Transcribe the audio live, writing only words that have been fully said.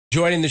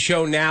Joining the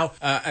show now,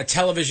 a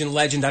television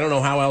legend. I don't know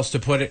how else to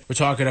put it. We're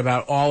talking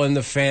about All in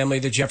the Family,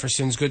 The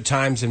Jeffersons, Good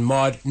Times, and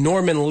Maude.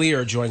 Norman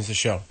Lear joins the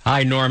show.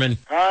 Hi, Norman.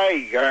 Hi,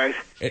 guys.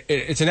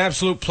 It's an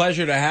absolute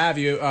pleasure to have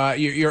you.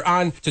 You're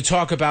on to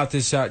talk about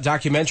this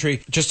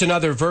documentary, Just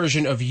Another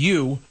Version of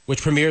You,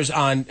 which premieres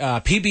on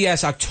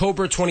PBS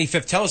October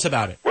 25th. Tell us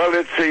about it. Well,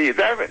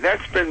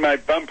 that's been my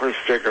bumper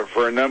sticker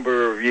for a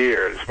number of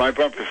years. My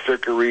bumper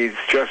sticker reads,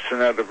 Just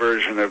Another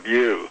Version of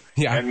You.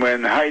 Yeah. And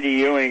when Heidi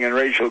Ewing and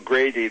Rachel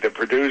Grady, the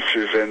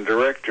producers and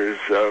directors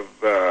of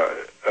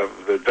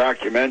the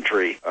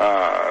documentary,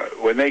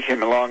 when they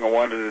came along and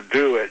wanted to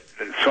do it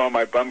and saw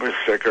my bumper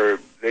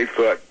sticker, they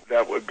thought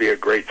that would be a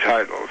great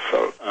title.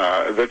 So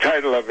the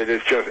title of it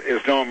is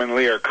Norman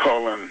Lear,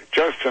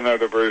 Just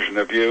Another Version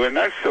of You. And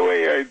that's the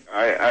way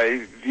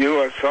I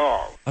view us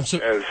all. As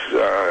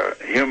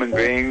human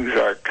beings,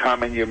 our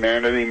common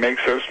humanity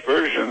makes us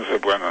versions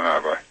of one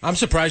another. I'm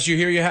surprised you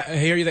hear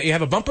that you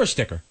have a bumper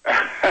sticker.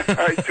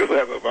 I do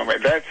have a bumper.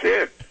 That's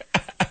it.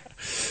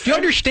 Do you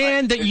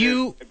understand that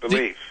you...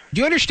 believe. Do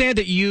you understand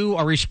that you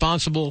are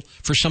responsible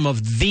for some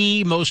of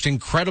the most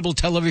incredible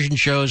television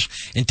shows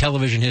in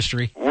television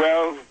history?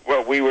 Well,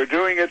 what we were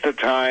doing at the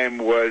time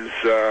was,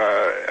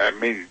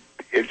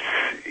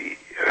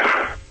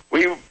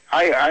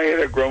 I had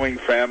a growing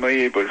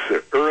family. It was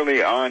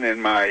early on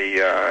in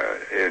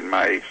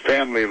my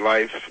family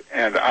life,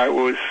 and I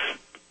was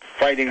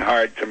fighting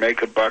hard to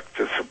make a buck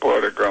to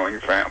support a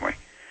growing family.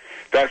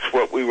 That's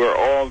what we were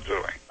all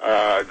doing.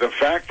 The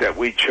fact that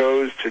we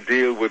chose to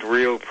deal with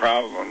real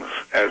problems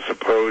as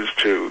opposed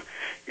to,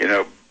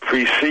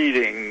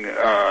 preceding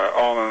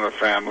All in the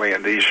Family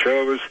and these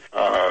shows,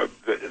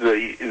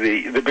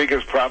 the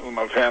biggest problem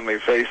a family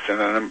faced in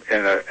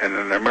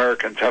an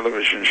American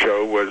television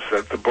show was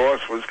that the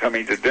boss was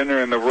coming to dinner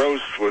and the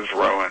roast was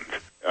ruined.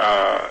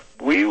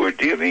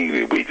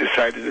 We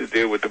decided to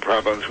deal with the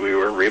problems we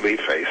were really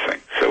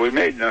facing. So we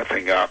made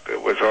nothing up.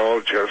 It was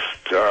all just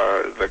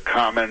the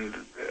common,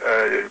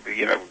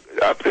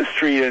 up the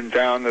street and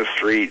down the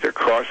street,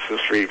 across the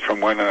street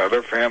from one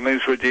another.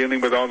 Families were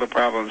dealing with all the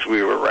problems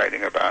we were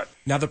writing about.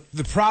 Now,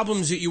 the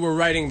problems that you were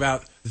writing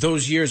about all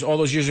those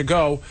years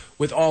ago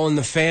with All in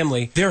the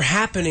Family, they're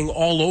happening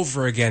all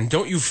over again.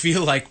 Don't you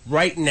feel like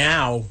right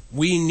now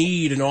we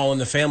need an All in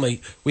the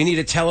Family? We need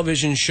a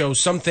television show,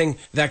 something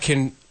that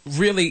can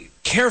really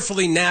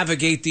carefully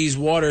navigate these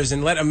waters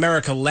and let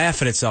America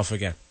laugh at itself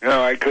again.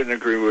 No, I couldn't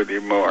agree with you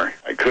more.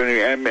 I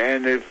couldn't,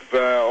 and if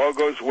all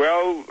goes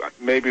well,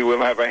 maybe we'll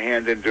have a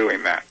hand in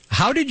doing that.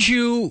 How did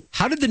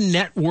the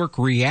network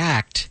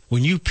react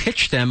when you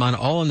pitched them on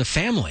All in the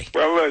Family?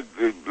 Well,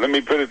 let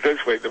me put it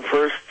this way. The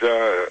first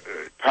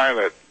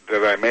pilot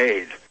that I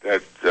made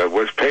that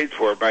was paid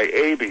for by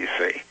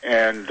ABC,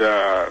 and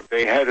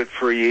they had it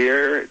for a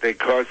year. They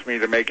caused me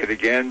to make it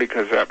again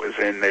because that was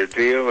in their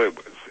deal.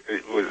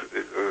 It was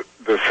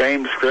the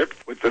same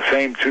script with the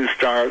same two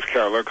stars,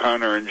 Carol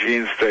O'Connor and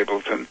Gene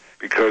Stapleton,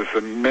 because the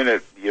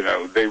minute,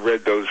 they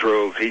read those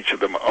roles, each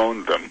of them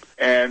owned them.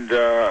 And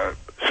so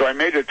I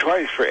made it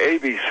twice for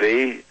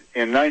ABC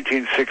in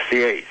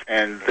 1968.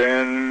 And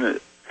then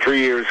 3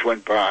 years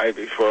went by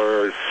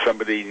before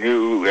somebody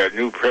new, a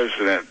new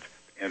president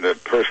in the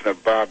person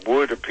of Bob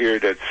Wood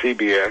appeared at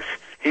CBS.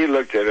 He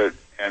looked at it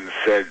and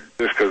said,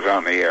 this goes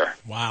on the air.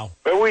 Wow.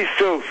 But we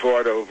still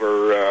fought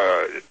over,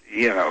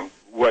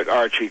 what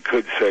Archie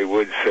could say,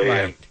 would say, right,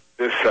 and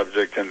this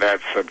subject and that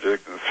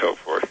subject and so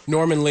forth.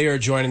 Norman Lear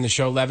joining the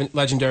show,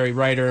 legendary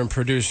writer and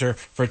producer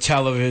for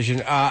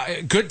television.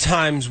 Good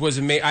Times was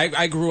amazing.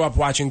 I grew up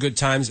watching Good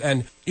Times,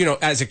 and,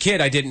 as a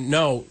kid, I didn't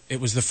know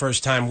it was the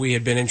first time we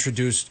had been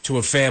introduced to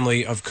a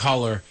family of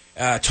color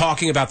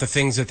talking about the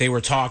things that they were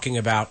talking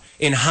about.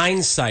 In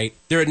hindsight,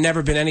 there had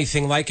never been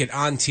anything like it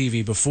on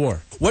TV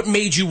before. What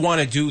made you want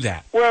to do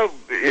that? Well,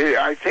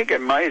 I think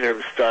it might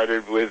have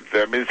started with,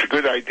 it's a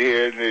good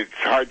idea, and it's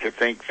hard to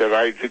think that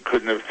I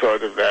couldn't have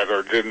thought of that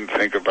or didn't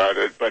think about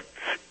it. But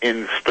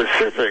in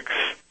specifics,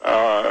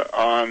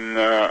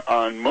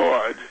 on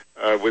Maude,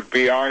 with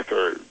B.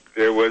 Arthur,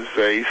 there was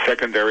a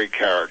secondary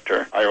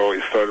character. I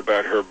always thought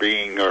about her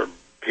being, or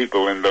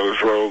people in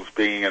those roles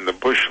being in the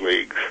Bush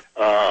Leagues.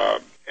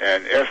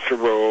 And Esther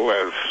Roll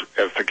as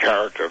the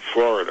character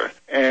Florida,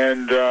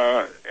 and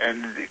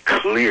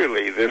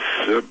clearly this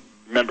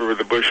member of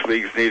the Bush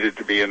Leagues needed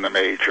to be in the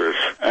majors,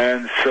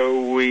 and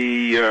so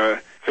we,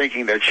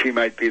 thinking that she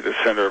might be the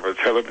center of a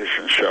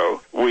television show,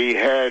 we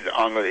had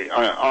on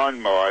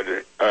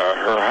Maude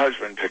her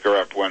husband pick her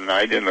up one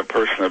night in the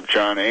person of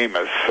John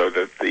Amos, so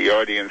that the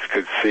audience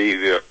could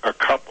see a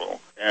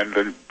couple.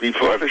 And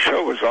before the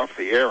show was off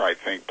the air, I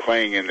think,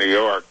 playing in New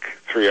York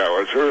 3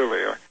 hours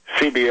earlier,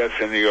 CBS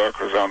in New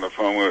York was on the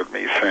phone with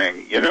me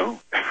saying,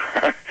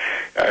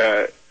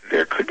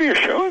 there could be a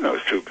show in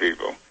those two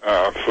people,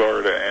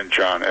 Florida and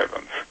John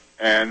Evans.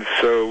 And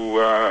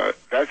so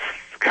that's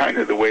kind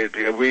of the way it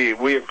began.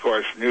 We, of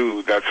course,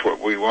 knew that's what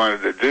we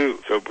wanted to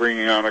do. So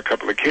bringing on a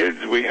couple of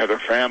kids, we had a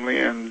family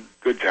and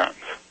good times.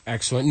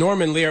 Excellent.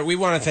 Norman Lear, we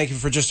want to thank you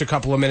for just a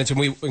couple of minutes, and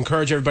we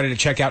encourage everybody to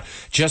check out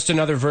Just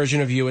Another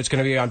Version of You. It's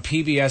going to be on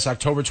PBS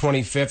October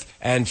 25th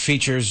and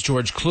features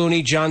George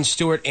Clooney, Jon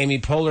Stewart, Amy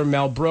Poehler,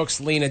 Mel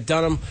Brooks, Lena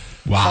Dunham,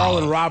 Paul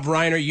and Rob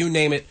Reiner. You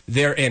name it,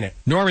 they're in it.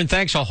 Norman,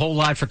 thanks a whole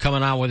lot for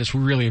coming on with us.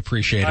 We really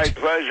appreciate it. My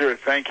pleasure.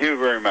 Thank you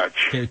very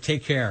much. Okay,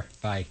 take care.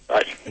 Bye.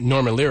 Bye.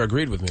 Norman Lear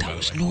agreed with me, by the way.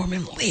 That was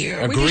Norman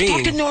Lear. Agreeing. We just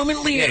talked to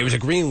Norman Lear. Yeah, he was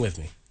agreeing with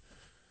me.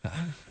 I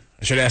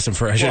should have asked him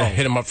I should have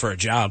hit him up for a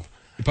job.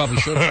 You probably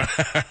should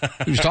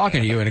have. He was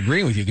talking to you and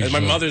agreeing with you. My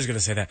mother's going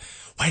to say that.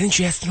 Why didn't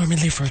you ask Norman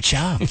Lear for a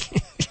job?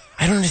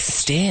 I don't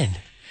understand.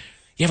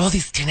 You have all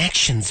these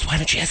connections. Why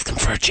don't you ask him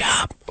for a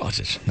job? Well,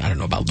 I don't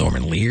know about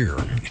Norman Lear.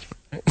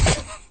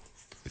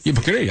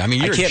 I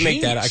mean, you're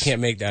I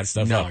can't make that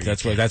stuff up.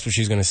 That's what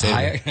she's going to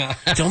say.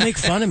 Don't make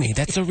fun of me.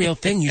 That's a real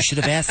thing. You should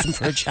have asked him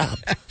for a job.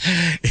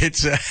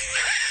 It's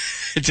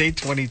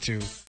 8:22.